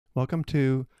Welcome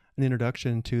to an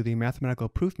introduction to the mathematical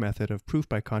proof method of proof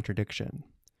by contradiction.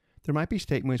 There might be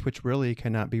statements which really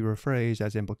cannot be rephrased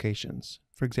as implications.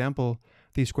 For example,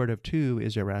 the square root of 2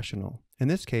 is irrational. In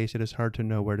this case, it is hard to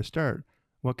know where to start.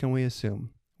 What can we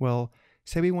assume? Well,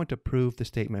 say we want to prove the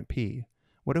statement P.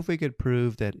 What if we could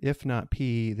prove that if not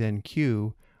P, then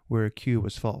Q, where Q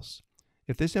was false?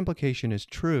 If this implication is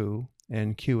true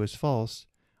and Q is false,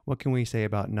 what can we say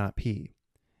about not P?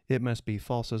 It must be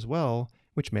false as well,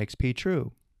 which makes P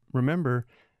true. Remember,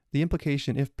 the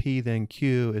implication if P then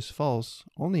Q is false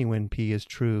only when P is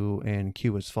true and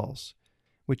Q is false,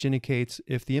 which indicates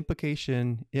if the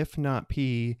implication if not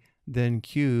P then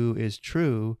Q is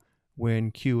true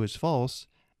when Q is false,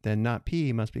 then not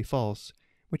P must be false,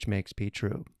 which makes P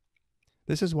true.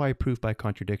 This is why proof by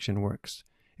contradiction works.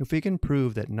 If we can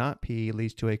prove that not P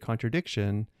leads to a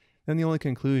contradiction, then the only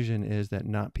conclusion is that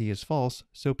not P is false,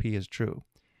 so P is true.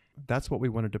 That's what we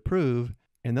wanted to prove.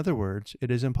 In other words, it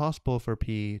is impossible for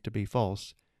P to be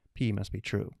false. P must be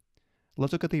true.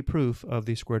 Let's look at the proof of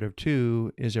the square root of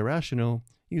 2 is irrational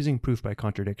using proof by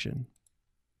contradiction.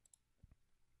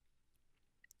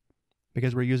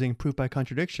 Because we're using proof by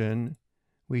contradiction,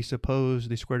 we suppose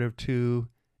the square root of 2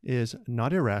 is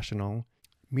not irrational,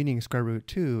 meaning square root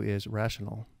 2 is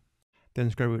rational.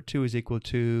 Then square root 2 is equal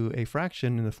to a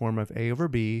fraction in the form of a over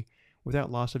b.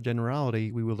 Without loss of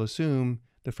generality, we will assume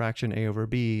the fraction a over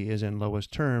b is in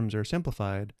lowest terms or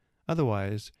simplified.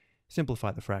 Otherwise,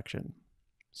 simplify the fraction.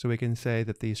 So we can say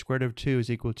that the square root of 2 is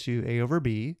equal to a over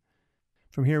b.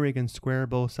 From here we can square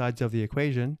both sides of the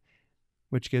equation,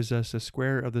 which gives us the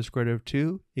square of the square root of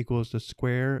 2 equals the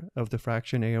square of the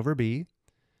fraction a over b.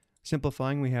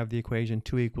 Simplifying, we have the equation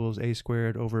 2 equals a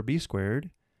squared over b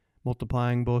squared.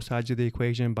 Multiplying both sides of the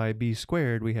equation by b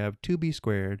squared, we have 2b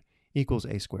squared equals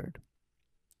a squared.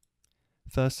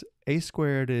 Thus, a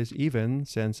squared is even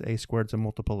since a squared is a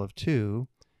multiple of 2,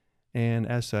 and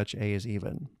as such, a is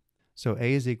even. So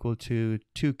a is equal to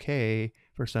 2k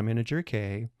for some integer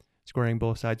k. Squaring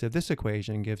both sides of this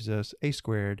equation gives us a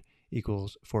squared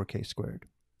equals 4k squared.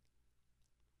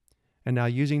 And now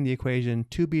using the equation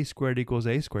 2b squared equals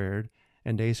a squared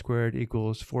and a squared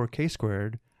equals 4k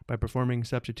squared, by performing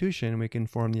substitution, we can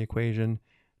form the equation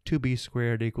 2b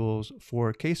squared equals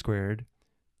 4k squared.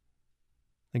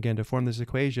 Again, to form this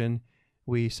equation,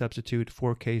 we substitute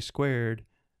 4k squared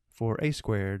for a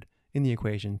squared in the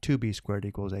equation 2b squared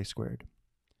equals a squared.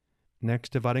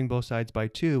 Next, dividing both sides by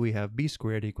 2, we have b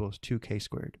squared equals 2k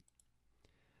squared.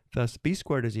 Thus, b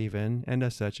squared is even, and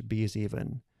as such, b is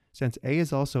even. Since a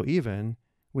is also even,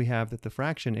 we have that the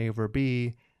fraction a over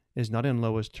b is not in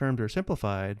lowest terms or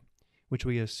simplified, which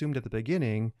we assumed at the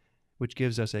beginning, which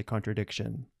gives us a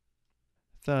contradiction.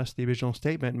 Thus, the original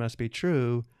statement must be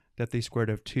true that the square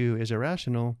root of 2 is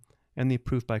irrational, and the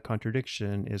proof by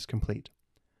contradiction is complete.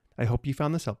 I hope you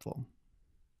found this helpful.